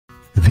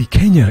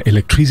Kenya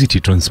Electricity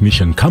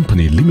Transmission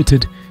Company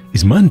Limited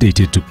is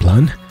mandated to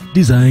plan,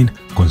 design,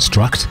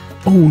 construct,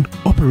 own,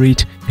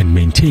 operate and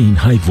maintain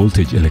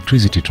high-voltage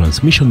electricity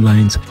transmission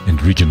lines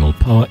and regional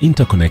power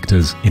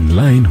interconnectors in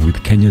line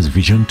with Kenya's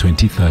Vision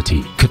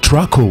 2030.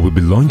 KETRACO will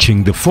be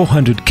launching the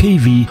 400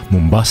 kV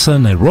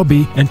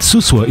Mombasa-Nairobi and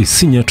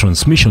Suswa-Isinya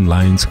transmission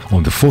lines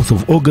on the 4th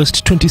of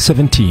August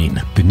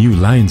 2017. The new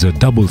lines are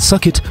double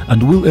circuit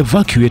and will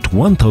evacuate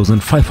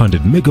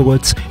 1,500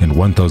 megawatts and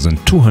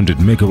 1,200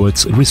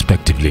 megawatts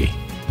respectively.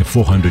 The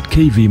 400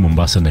 kV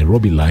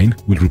Mombasa-Nairobi line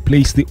will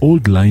replace the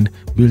old line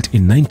built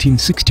in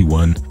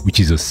 1961, which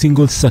is a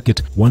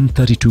single-circuit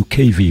 132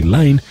 kV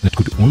line that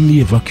could only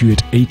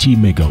evacuate 80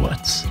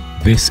 megawatts.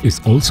 This is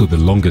also the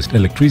longest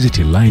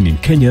electricity line in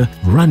Kenya,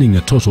 running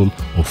a total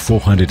of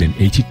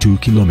 482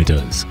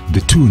 kilometers. The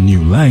two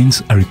new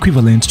lines are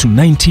equivalent to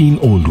 19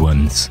 old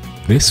ones.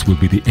 This will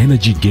be the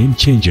energy game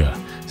changer,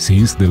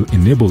 since they'll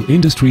enable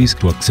industries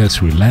to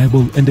access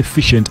reliable and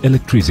efficient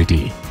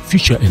electricity,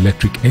 future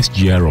electric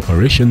SGR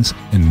operations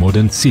and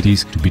modern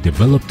cities to be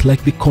developed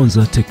like the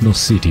Konza Techno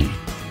City.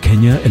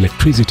 Kenya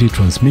Electricity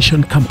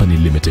Transmission Company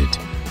Limited,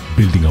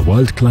 building a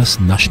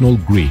world-class national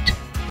grid.